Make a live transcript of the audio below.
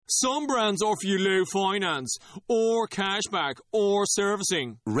Some brands offer you low finance, or cashback, or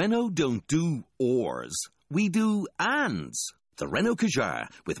servicing. Renault don't do ors. We do ands. The Renault Kadjar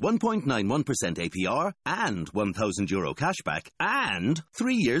with 1.91% APR and €1,000 cashback and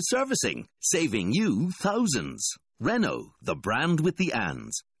 3 years servicing, saving you thousands. Renault, the brand with the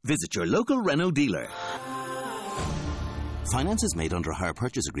ands. Visit your local Renault dealer. Finance is made under a hire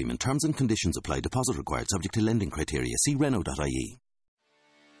purchase agreement. Terms and conditions apply. Deposit required. Subject to lending criteria. See Renault.ie.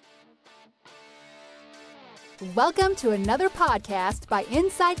 Welcome to another podcast by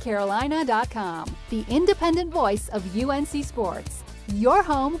InsideCarolina.com, the independent voice of UNC Sports, your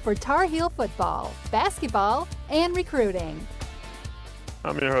home for Tar Heel football, basketball, and recruiting.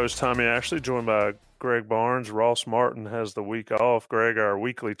 I'm your host, Tommy Ashley, joined by Greg Barnes. Ross Martin has the week off. Greg, our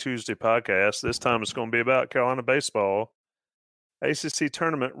weekly Tuesday podcast. This time it's going to be about Carolina baseball. ACC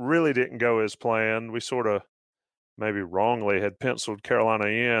tournament really didn't go as planned. We sort of, maybe wrongly, had penciled Carolina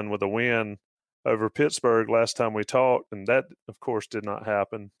in with a win over Pittsburgh last time we talked, and that, of course, did not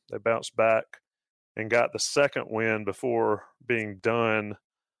happen. They bounced back and got the second win before being done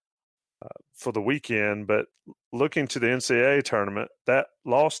for the weekend. But looking to the NCAA tournament, that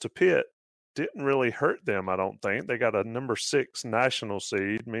loss to Pitt didn't really hurt them, I don't think. They got a number 6 national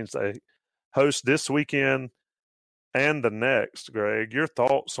seed, means they host this weekend and the next. Greg, your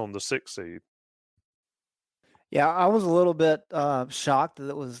thoughts on the 6th seed? Yeah, I was a little bit shocked that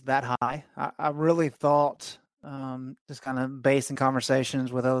it was that high. I really thought, just kind of based in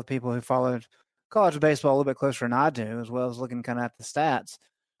conversations with other people who followed college baseball a little bit closer than I do, as well as looking kind of at the stats,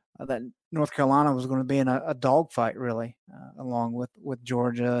 that North Carolina was going to be in a dogfight, really, along with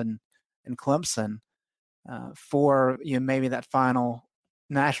Georgia and Clemson for maybe that final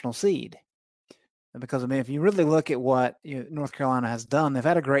national seed. Because, I mean, if you really look at what North Carolina has done, they've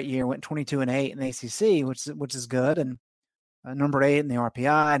had a great year, went 22-8 in the ACC, which is good, and number 8 in the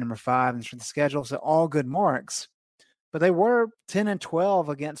RPI, number 5 in the strength of schedule, so all good marks. But they were 10-12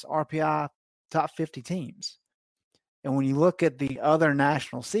 against RPI top 50 teams. And when you look at the other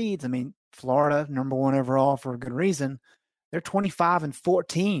national seeds, I mean, Florida, number 1 overall for a good reason, they're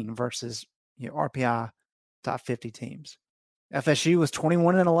 25-14 versus RPI top 50 teams. FSU was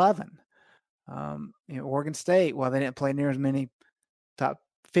 21-11. Oregon State, while they didn't play near as many top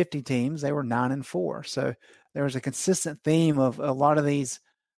 50 teams, they were 9-4. So there was a consistent theme of a lot of these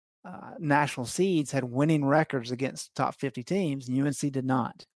national seeds had winning records against top 50 teams, and UNC did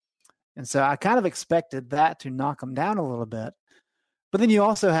not. And so I kind of expected that to knock them down a little bit. But then you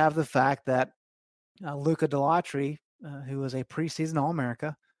also have the fact that Luca Delatry, who was a preseason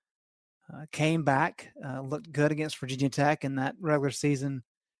All-America, came back, looked good against Virginia Tech in that regular season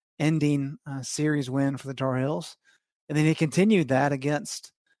ending series win for the Tar Heels. And then he continued that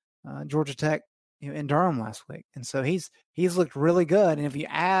against Georgia Tech in Durham last week. And so he's looked really good. And if you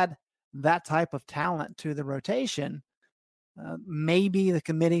add that type of talent to the rotation, maybe the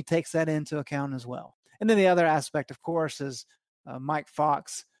committee takes that into account as well. And then the other aspect, of course, is Mike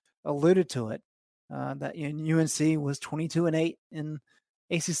Fox alluded to it, that UNC was 22-8 in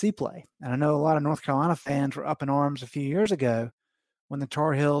ACC play. And I know a lot of North Carolina fans were up in arms a few years ago when the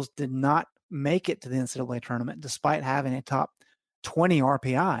Tar Heels did not make it to the NCAA tournament, despite having a top 20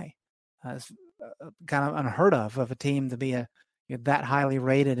 RPI. It's kind of unheard of a team to be that highly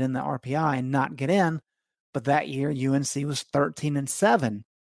rated in the RPI and not get in. But that year, UNC was 13-7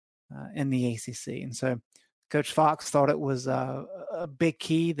 in the ACC. And so Coach Fox thought it was a big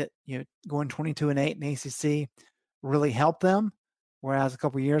key that going 22-8 in the ACC really helped them, whereas a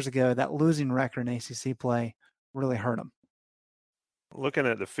couple of years ago, that losing record in ACC play really hurt them. Looking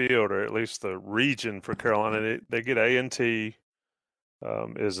at the field, or at least the region for Carolina, they get A&T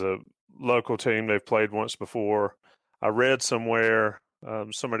is a local team. They've played once before. I read somewhere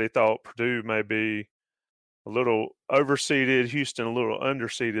somebody thought Purdue may be a little overseeded, Houston a little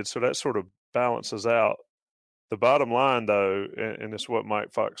underseeded, so that sort of balances out. The bottom line, though, and it's what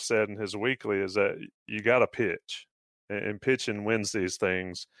Mike Fox said in his weekly, is that you got to pitch, and pitching wins these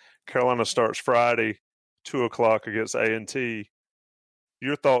things. Carolina starts Friday, 2 o'clock against A&T.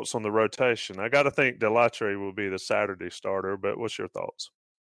 Your thoughts on the rotation? I got to think Delatry will be the Saturday starter, but what's your thoughts?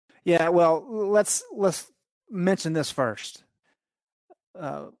 Yeah, well, let's mention this first.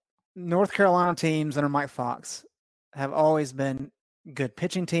 North Carolina teams under Mike Fox have always been good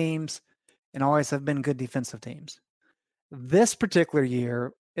pitching teams and always have been good defensive teams. This particular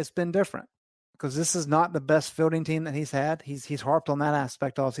year, it's been different because this is not the best fielding team that he's had. He's harped on that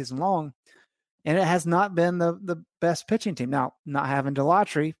aspect all season long. And it has not been the best pitching team. Now, not having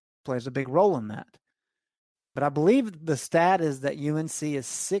Delatry plays a big role in that. But I believe the stat is that UNC is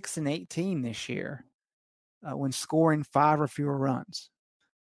 6-18 this year when scoring 5 or fewer runs.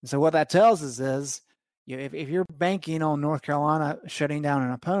 And so what that tells us is, if you're banking on North Carolina shutting down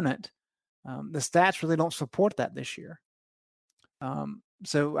an opponent, the stats really don't support that this year.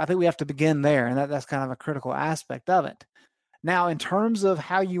 So I think we have to begin there, and that's kind of a critical aspect of it. Now, in terms of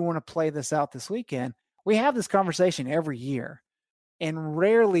how you want to play this out this weekend, we have this conversation every year, and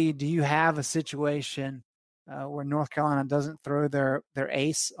rarely do you have a situation where North Carolina doesn't throw their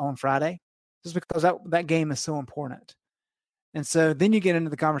ace on Friday, just because that game is so important. And so then you get into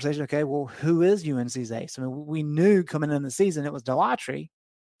the conversation, okay, well, who is UNC's ace? I mean, we knew coming into the season it was Daughtry,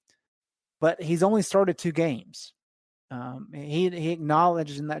 but he's only started 2 games. He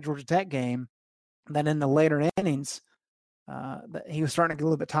acknowledged in that Georgia Tech game that in the later innings that he was starting to get a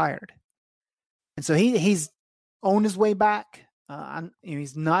little bit tired. And so he's on his way back.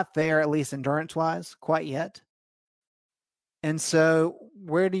 He's not there, at least endurance-wise, quite yet. And so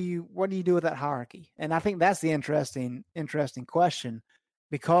what do you do with that hierarchy? And I think that's the interesting question,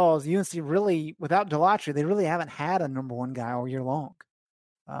 because UNC really, without Daughtry, they really haven't had a number 1 guy all year long.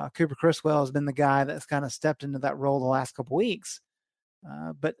 Cooper Criswell has been the guy that's kind of stepped into that role the last couple weeks.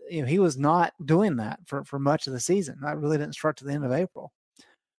 But he was not doing that for much of the season. That really didn't start to the end of April.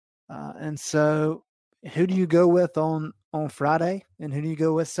 And so who do you go with on Friday, and who do you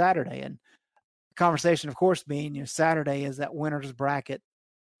go with Saturday? And the conversation, of course, being, Saturday is that winner's bracket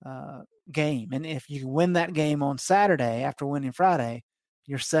game. And if you win that game on Saturday after winning Friday,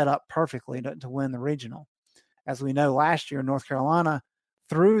 you're set up perfectly to win the regional. As we know, last year, North Carolina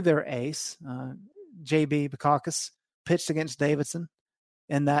threw their ace, J.B. Bukakis, pitched against Davidson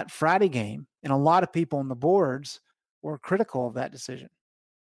in that Friday game. And a lot of people on the boards were critical of that decision.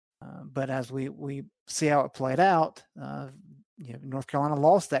 But as we see how it played out, North Carolina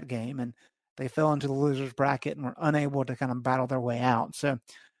lost that game, and they fell into the loser's bracket and were unable to kind of battle their way out. So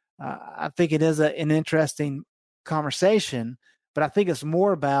I think it is an interesting conversation, but I think it's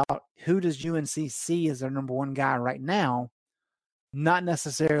more about who does UNC see as their number 1 guy right now, not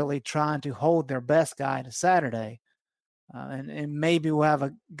necessarily trying to hold their best guy to Saturday. And maybe we'll have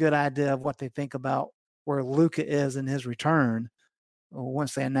a good idea of what they think about where Luka is in his return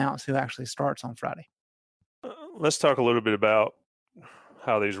once they announce who actually starts on Friday. Let's talk a little bit about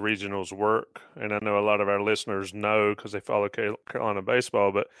how these regionals work. And I know a lot of our listeners know because they follow Carolina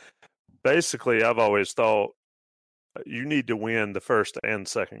baseball, but basically I've always thought you need to win the first and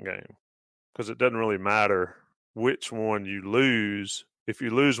second game, because it doesn't really matter which one you lose. If you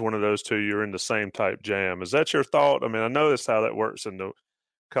lose one of those 2, you're in the same type jam. Is that your thought? I mean, I know that's how that works in the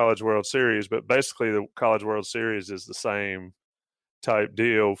College World Series, but basically the College World Series is the same type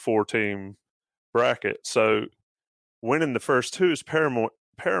deal, 4-team bracket. So winning the first 2 is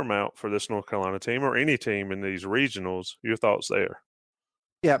paramount for this North Carolina team, or any team in these regionals. Your thoughts there?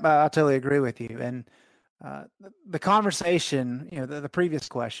 Yeah, I totally agree with you. And the conversation, the previous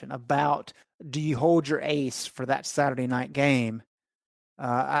question about do you hold your ace for that Saturday night game,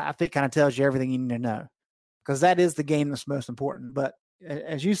 I think kind of tells you everything you need to know, because that is the game that's most important. But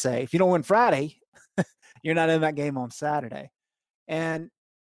as you say, if you don't win Friday, you're not in that game on Saturday. And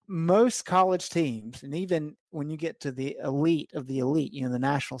most college teams, and even when you get to the elite of the elite, the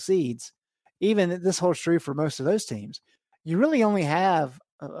national seeds, even this holds true for most of those teams, you really only have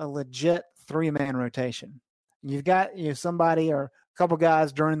a legit 3-man rotation. You've got somebody or a couple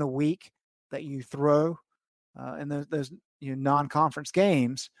guys during the week that you throw in those non-conference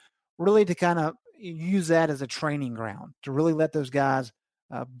games, really to kind of use that as a training ground to really let those guys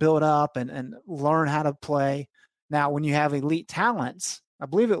build up and learn how to play. Now, when you have elite talents, I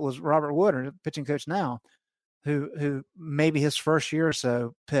believe it was Robert Wood, our pitching coach now, who maybe his first year or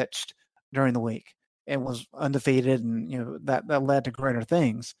so pitched during the week and was undefeated, and that led to greater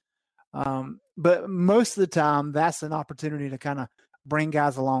things. But most of the time, that's an opportunity to kind of bring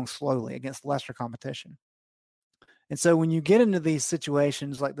guys along slowly against lesser competition. And so when you get into these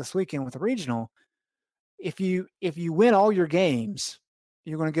situations like this weekend with the regional, if you win all your games,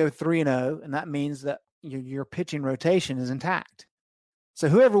 you're going to go 3-0, and that means that your pitching rotation is intact. So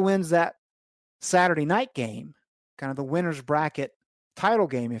whoever wins that Saturday night game, kind of the winner's bracket title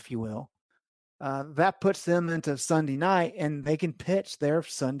game, if you will, that puts them into Sunday night, and they can pitch their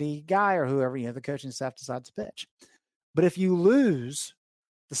Sunday guy or whoever the coaching staff decides to pitch. But if you lose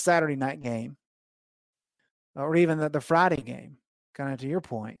the Saturday night game, or even the Friday game, kind of to your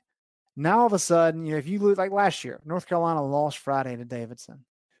point, now all of a sudden, if you lose, like last year, North Carolina lost Friday to Davidson.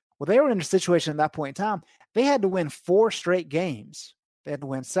 Well, they were in a situation at that point in time, they had to win 4 straight games. They had to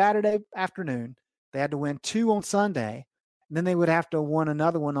win Saturday afternoon. They had to win 2 on Sunday. And then they would have to win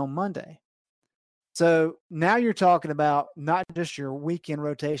another one on Monday. So now you're talking about not just your weekend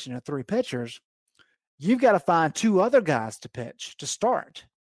rotation of 3 pitchers. You've got to find 2 other guys to pitch to start.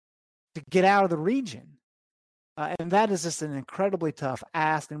 to get out of the region. And that is just an incredibly tough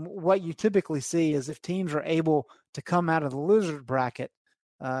ask. And what you typically see is if teams are able to come out of the loser bracket,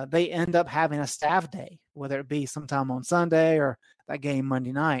 they end up having a staff day, whether it be sometime on Sunday or that game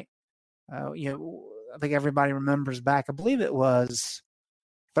Monday night. I think everybody remembers back, I believe it was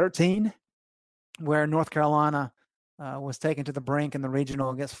 2013, where North Carolina was taken to the brink in the regional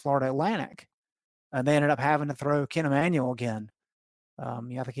against Florida Atlantic. They ended up having to throw Ken Emanuel again. I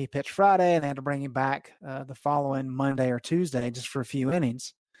think he pitched Friday, and they had to bring him back the following Monday or Tuesday just for a few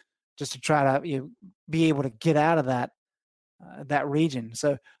innings, just to try to be able to get out of that region.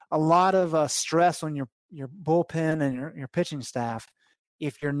 So a lot of stress on your bullpen and your pitching staff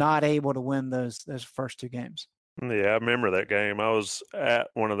if you're not able to win those first two games. Yeah, I remember that game. I was at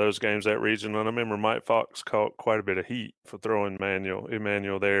one of those games, that region, and I remember Mike Fox caught quite a bit of heat for throwing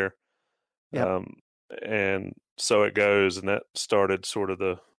Emanuel there. Yep. And so it goes, and that started sort of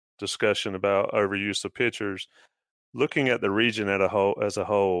the discussion about overuse of pitchers. Looking at the region as a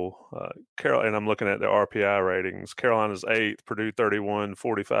whole, and I'm looking at the RPI ratings. Carolina's 8th, Purdue 31,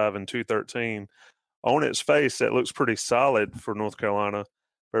 45, and 213. On its face, that looks pretty solid for North Carolina,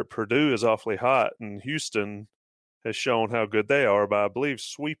 but Purdue is awfully hot, and Houston has shown how good they are by, I believe,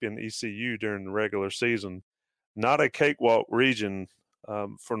 sweeping ECU during the regular season. Not a cakewalk region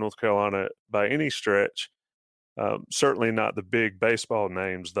for North Carolina by any stretch. Certainly not the big baseball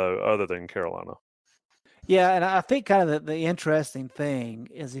names, though, other than Carolina. Yeah, and I think kind of the interesting thing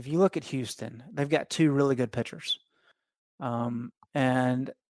is if you look at Houston, they've got two really good pitchers. And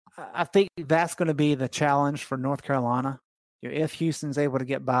I think that's going to be the challenge for North Carolina. If Houston's able to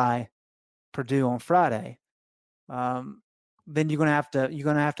get by Purdue on Friday, then you're going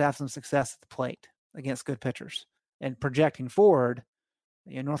to have some success at the plate against good pitchers. And projecting forward,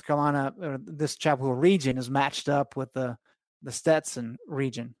 North Carolina, or this Chapel Hill region, is matched up with the Stetson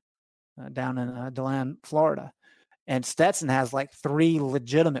region down in DeLand, Florida. And Stetson has like 3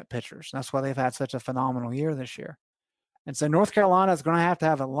 legitimate pitchers. That's why they've had such a phenomenal year this year. And so North Carolina is going to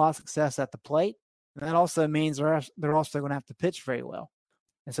have a lot of success at the plate. And that also means they're also going to have to pitch very well.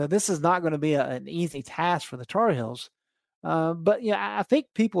 And so this is not going to be an easy task for the Tar Heels. But I think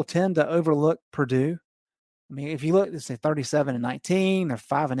people tend to overlook Purdue. I mean, if you look, let's say 37-19, they're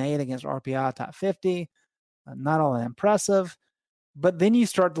 5-8 against RPI top 50. Not all that impressive. But then you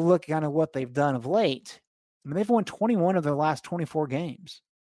start to look kind of what they've done of late. I mean, they've won 21 of their last 24 games.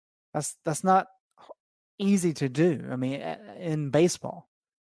 That's not easy to do. I mean, in baseball,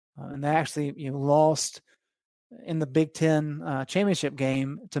 and they actually lost in the Big Ten championship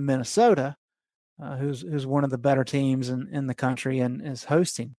game to Minnesota, who's one of the better teams in the country and is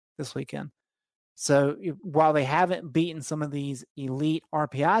hosting this weekend. So while they haven't beaten some of these elite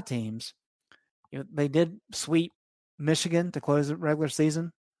RPI teams, they did sweep Michigan to close the regular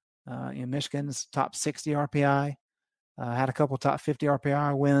season. Michigan's top 60 RPI, had a couple top 50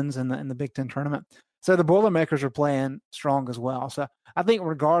 RPI wins in the Big Ten tournament. So the Boilermakers are playing strong as well. So I think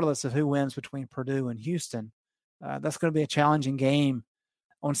regardless of who wins between Purdue and Houston, that's going to be a challenging game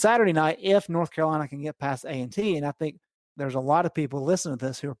on Saturday night if North Carolina can get past A&T. And I think there's a lot of people listening to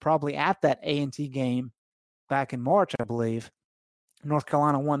this who are probably at that A&T game back in March, I believe. North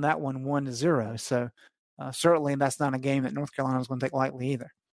Carolina won that one 1-0. So certainly that's not a game that North Carolina is going to take lightly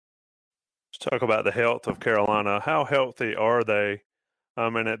either. Let's talk about the health of Carolina. How healthy are they?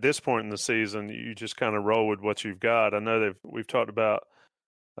 And at this point in the season, you just kind of roll with what you've got. I know we've talked about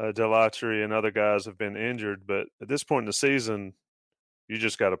Delatry and other guys have been injured, but at this point in the season, you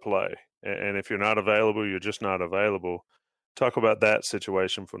just got to play. And if you're not available, you're just not available. Talk about that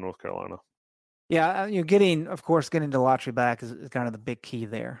situation for North Carolina. Yeah, getting Delatry back is kind of the big key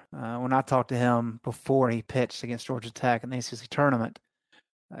there. When I talked to him before he pitched against Georgia Tech in the ACC tournament,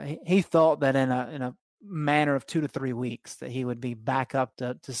 he thought that in a manner of 2 to 3 weeks that he would be back up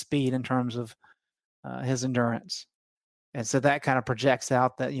to speed in terms of his endurance. And so that kind of projects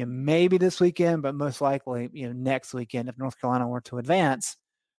out that maybe this weekend, but most likely next weekend if North Carolina were to advance,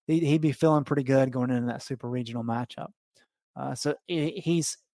 he'd be feeling pretty good going into that super regional matchup. So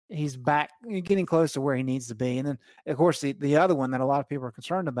he's back, getting close to where he needs to be. And then, of course, the other one that a lot of people are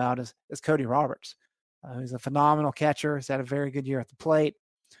concerned about is Cody Roberts, who's a phenomenal catcher. He's had a very good year at the plate.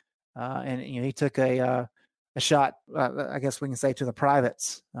 And he took a shot, I guess we can say, to the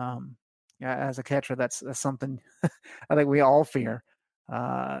privates. As a catcher, that's something I think we all fear.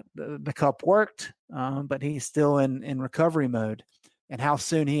 The cup worked, but he's still in recovery mode. And how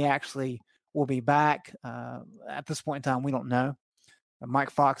soon he actually will be back at this point in time, we don't know.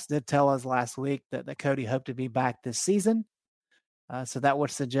 Mike Fox did tell us last week that Cody hoped to be back this season. So that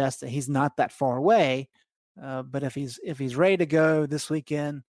would suggest that he's not that far away. But if he's ready to go this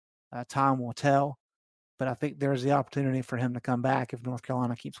weekend, Time will tell. But I think there's the opportunity for him to come back if North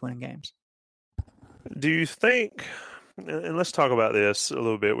Carolina keeps winning games. Do you think, and let's talk about this a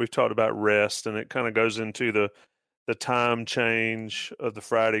little bit, we've talked about rest, and it kind of goes into the time change of the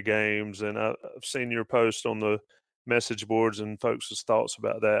Friday games, and I've seen your post on the message boards and folks' thoughts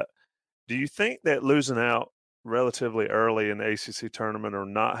about that. Do you think that losing out relatively early in the ACC tournament or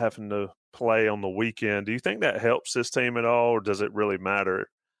not having to play on the weekend, do you think that helps this team at all, or does it really matter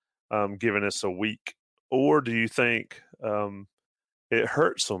given it's a week? Or do you think it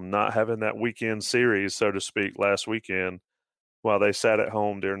hurts them not having that weekend series, so to speak, last weekend while they sat at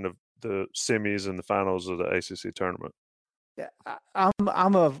home during the semis and the finals of the ACC tournament? Yeah,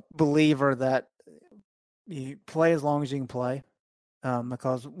 I'm a believer that you play as long as you can play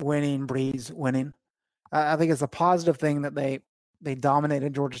because winning breeds winning. I think it's a positive thing that they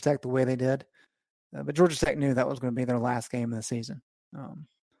dominated Georgia Tech the way they did, but Georgia Tech knew that was going to be their last game of the season.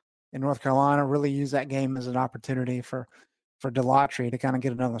 And North Carolina really used that game as an opportunity for Daughtry to kind of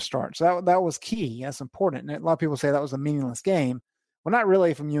get another start. So that was key. That's important. And a lot of people say that was a meaningless game. Well, not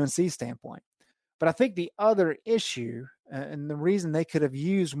really from UNC standpoint. But I think the other issue and the reason they could have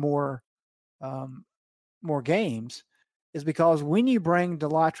used more games is because when you bring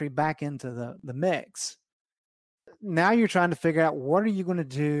Daughtry back into the mix, now you're trying to figure out what are you going to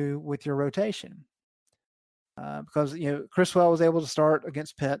do with your rotation. Because Criswell was able to start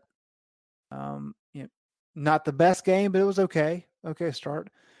against Pitt. Not the best game, but it was okay start.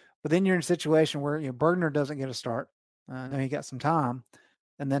 But then you're in a situation where Bergner doesn't get a start. Now he got some time,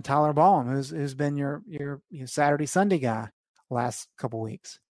 and then Tyler Baum, who's been your Saturday Sunday guy last couple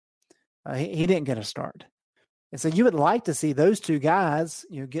weeks, he didn't get a start. And so you would like to see those two guys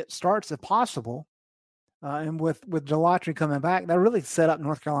get starts if possible. And with Daughtry coming back, that really set up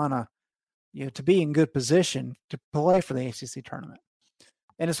North Carolina to be in good position to play for the ACC tournament.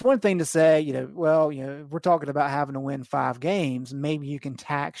 And it's one thing to say, we're talking about having to win 5 games. Maybe you can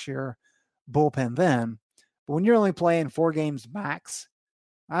tax your bullpen then. But when you're only playing 4 games max,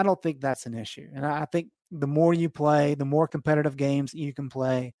 I don't think that's an issue. And I think the more you play, the more competitive games you can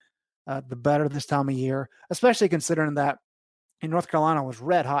play, the better this time of year, especially considering that North Carolina was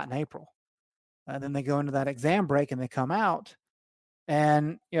red hot in April. Then they go into that exam break and they come out.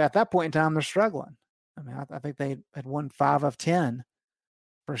 And at that point in time, they're struggling. I mean, I think they had won 5 of 10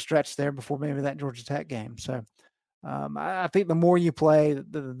 for a stretch there before maybe that Georgia Tech game. So I think the more you play,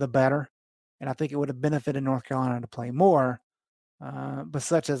 the better. And I think it would have benefited North Carolina to play more. But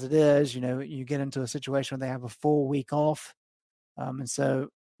such as it is, you get into a situation where they have a full week off. And so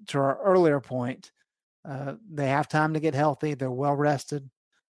to our earlier point, they have time to get healthy. They're well rested.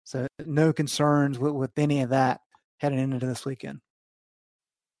 So no concerns with any of that heading into this weekend.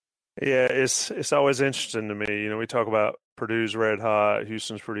 Yeah, it's always interesting to me. We talk about Purdue's red hot,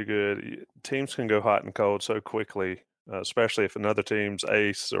 Houston's pretty good. Teams can go hot and cold so quickly, especially if another team's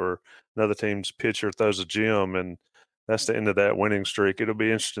ace or another team's pitcher throws a gem, and that's the end of that winning streak. It'll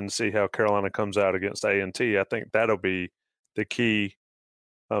be interesting to see how Carolina comes out against A&T. I think that'll be the key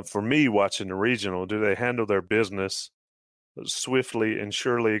for me watching the regional. Do they handle their business swiftly and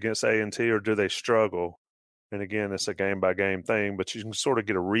surely against A&T, or do they struggle? And again, it's a game-by-game thing, but you can sort of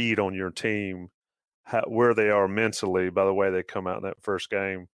get a read on your team, where they are mentally by the way they come out in that first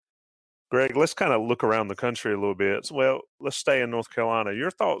game. Greg, let's kind of look around the country a little bit. Well, let's stay in North Carolina.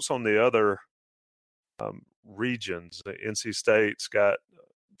 Your thoughts on the other regions? NC State's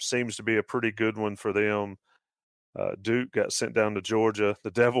seems to be a pretty good one for them. Duke got sent down to Georgia.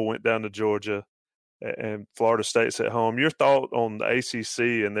 The Devil went down to Georgia. And Florida State's at home. Your thought on the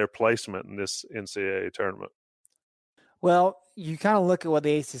ACC and their placement in this NCAA tournament? Well, you kind of look at what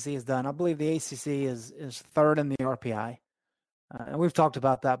the ACC has done. I believe the ACC is third in the RPI. And we've talked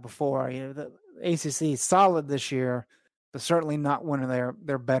about that before. The ACC is solid this year, but certainly not one of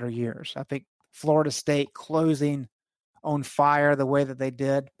their better years. I think Florida State closing on fire the way that they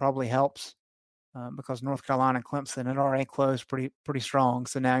did probably helps because North Carolina and Clemson had already closed pretty strong.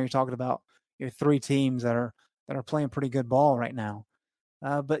 So now you're talking about 3 teams that are playing pretty good ball right now.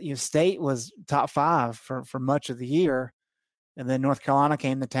 But State was top 5 for much of the year, and then North Carolina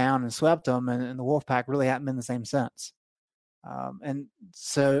came to town and swept them, and the Wolfpack really hadn't been the same since. And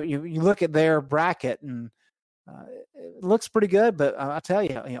so you look at their bracket, and it looks pretty good. But I tell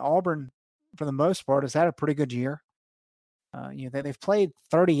you, Auburn, for the most part, has had a pretty good year. They've played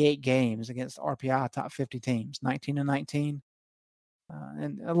 38 games against RPI top 50 teams, 19-19.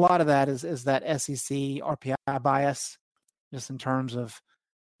 And a lot of that is that SEC RPI bias, just in terms of,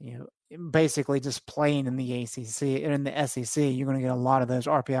 basically just playing in the ACC and in the SEC, you're going to get a lot of those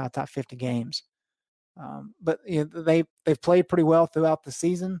RPI top 50 games. But they've played pretty well throughout the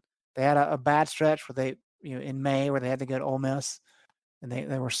season. They had a bad stretch where they, in May, where they had to go to Ole Miss, and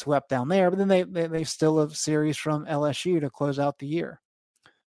they were swept down there. But then they still have series from LSU to close out the year.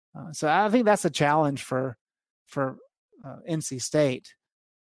 So I think that's a challenge for NC State.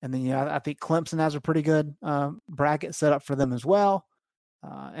 And then I think Clemson has a pretty good bracket set up for them as well.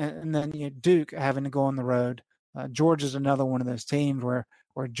 And then Duke having to go on the road. Georgia's another one of those teams where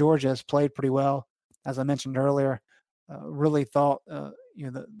Georgia has played pretty well. As I mentioned earlier, really thought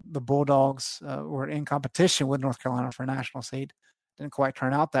the Bulldogs were in competition with North Carolina for a national seed. Didn't quite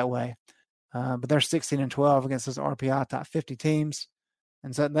turn out that way. But they're 16-12 against those RPI top 50 teams.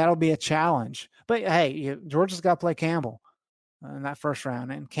 And so that'll be a challenge. But hey, Georgia's got to play Campbell in that first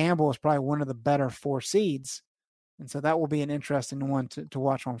round. And Campbell is probably one of the better 4 seeds. And so that will be an interesting one to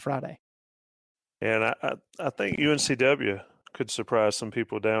watch on Friday. And I think UNCW could surprise some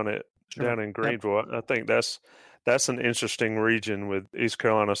people down in Greenville. Yep. I think that's an interesting region with East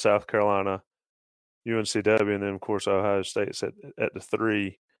Carolina, South Carolina, UNCW, and then, of course, Ohio State's at the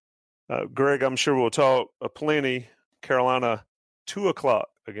 3. Greg, I'm sure we'll talk plenty. Carolina, 2:00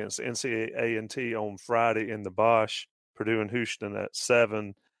 against NC A&T on Friday in the Bosch. Purdue and Houston at 7.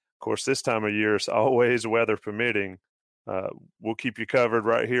 Of course, this time of year is always weather permitting. We'll keep you covered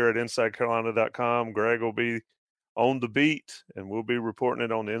right here at InsideCarolina.com. Greg will be on the beat, and we'll be reporting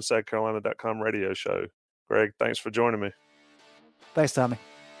it on the InsideCarolina.com radio show. Greg, thanks for joining me. Thanks, Tommy.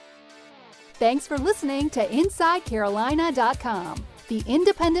 Thanks for listening to InsideCarolina.com, the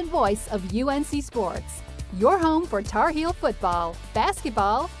independent voice of UNC Sports, your home for Tar Heel football,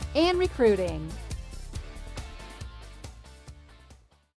 basketball, and recruiting.